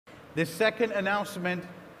The second announcement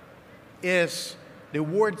is the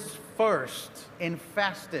world's first and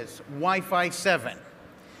fastest Wi-Fi 7.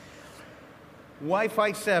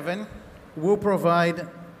 Wi-Fi 7 will provide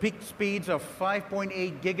peak speeds of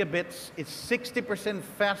 5.8 gigabits. It's 60%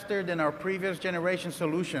 faster than our previous generation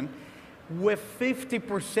solution, with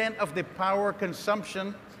 50% of the power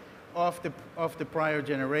consumption of the prior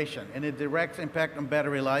generation, and a direct impact on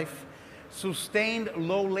battery life. Sustained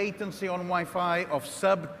low latency on Wi-Fi of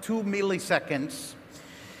sub 2 milliseconds,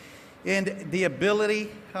 and the ability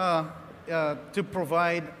to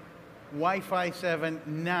provide Wi-Fi 7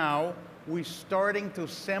 now. We're starting to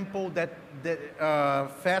sample the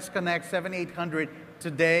FastConnect 7800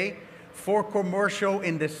 today for commercial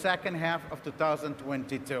in the second half of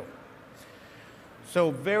 2022.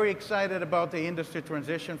 So very excited about the industry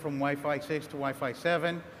transition from Wi-Fi 6 to Wi-Fi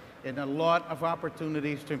 7, and a lot of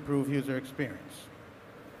opportunities to improve user experience.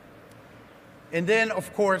 And then,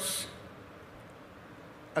 of course,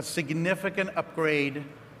 a significant upgrade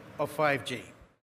of 5G.